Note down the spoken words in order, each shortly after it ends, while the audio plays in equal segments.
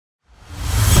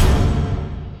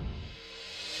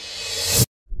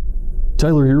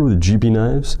Tyler here with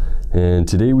GPKNIVES, and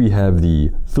today we have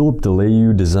the Filip De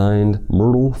Leeuw designed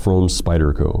Myrtle from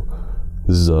Spyderco.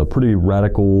 This is a pretty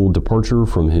radical departure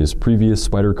from his previous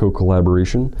Spyderco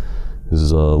collaboration. This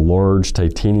is a large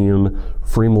titanium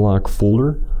frame lock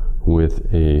folder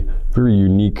with a very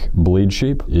unique blade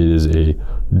shape. It is a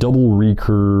double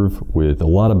recurve with a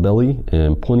lot of belly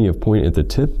and plenty of point at the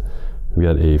tip. We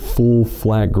got a full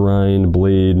flat grind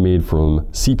blade made from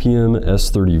CPM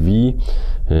S30V,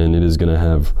 and it is going to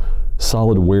have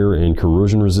solid wear and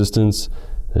corrosion resistance,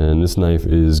 and this knife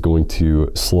is going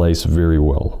to slice very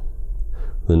well.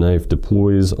 The knife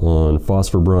deploys on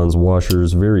phosphor bronze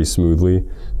washers very smoothly,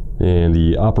 and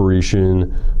the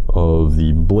operation of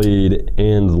the blade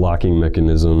and locking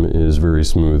mechanism is very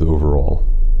smooth overall.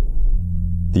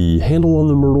 The handle on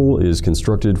the Myrtle is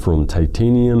constructed from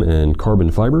titanium and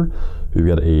carbon fiber. We've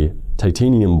got a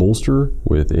titanium bolster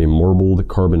with a marbled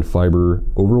carbon fiber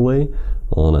overlay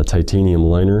on a titanium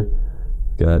liner.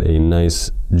 Got a nice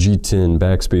G10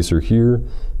 backspacer here,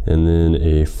 and then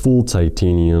a full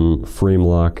titanium frame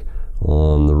lock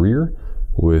on the rear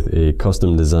with a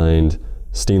custom designed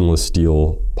stainless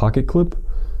steel pocket clip.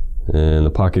 And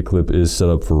the pocket clip is set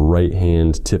up for right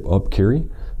hand tip up carry.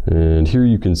 And here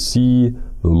you can see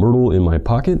the Myrtle in my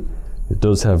pocket. It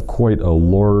does have quite a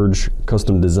large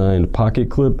custom designed pocket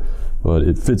clip, but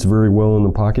it fits very well in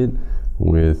the pocket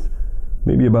with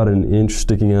maybe about an inch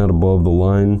sticking out above the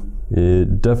line.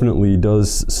 It definitely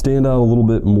does stand out a little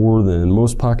bit more than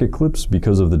most pocket clips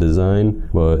because of the design,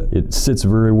 but it sits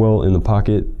very well in the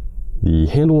pocket. The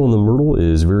handle on the Myrtle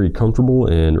is very comfortable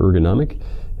and ergonomic.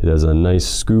 It has a nice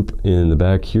scoop in the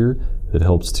back here that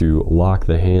helps to lock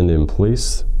the hand in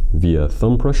place via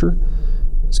thumb pressure.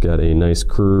 It's got a nice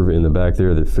curve in the back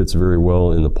there that fits very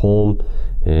well in the palm,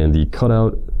 and the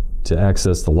cutout to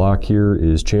access the lock here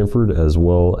is chamfered as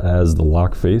well as the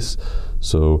lock face,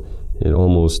 so it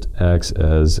almost acts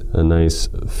as a nice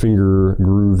finger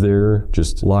groove there,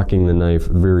 just locking the knife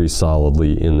very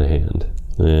solidly in the hand.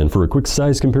 And for a quick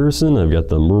size comparison, I've got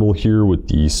the Myrtle here with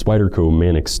the Spyderco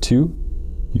Manix 2.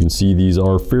 You can see these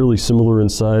are fairly similar in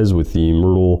size, with the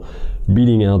Myrtle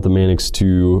beating out the Manix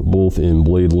 2 both in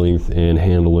blade length and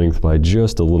handle length by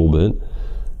just a little bit.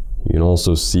 You can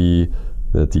also see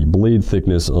that the blade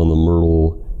thickness on the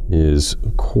Myrtle is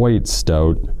quite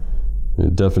stout.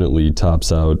 It definitely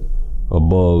tops out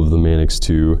above the Manix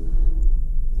 2.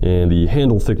 And the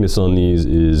handle thickness on these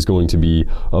is going to be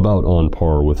about on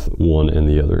par with one and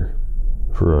the other.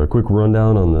 For a quick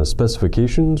rundown on the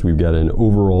specifications, we've got an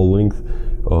overall length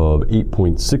of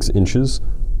 8.6 inches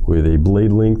with a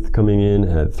blade length coming in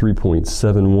at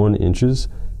 3.71 inches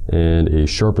and a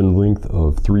sharpened length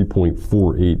of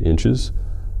 3.48 inches.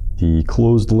 The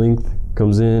closed length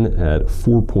comes in at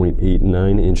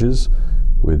 4.89 inches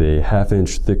with a ½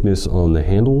 inch thickness on the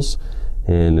handles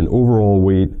and an overall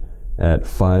weight at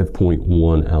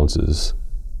 5.1 ounces.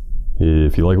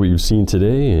 If you like what you've seen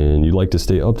today and you'd like to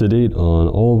stay up to date on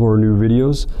all of our new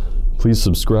videos, please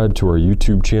subscribe to our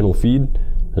YouTube channel feed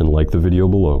and like the video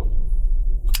below.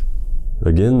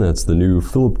 Again, that's the new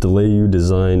Filip De Leeuw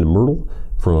designed Myrtle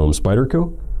from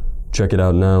Spyderco. Check it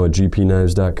out now at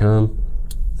gpknives.com.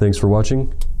 Thanks for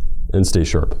watching, and stay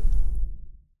sharp.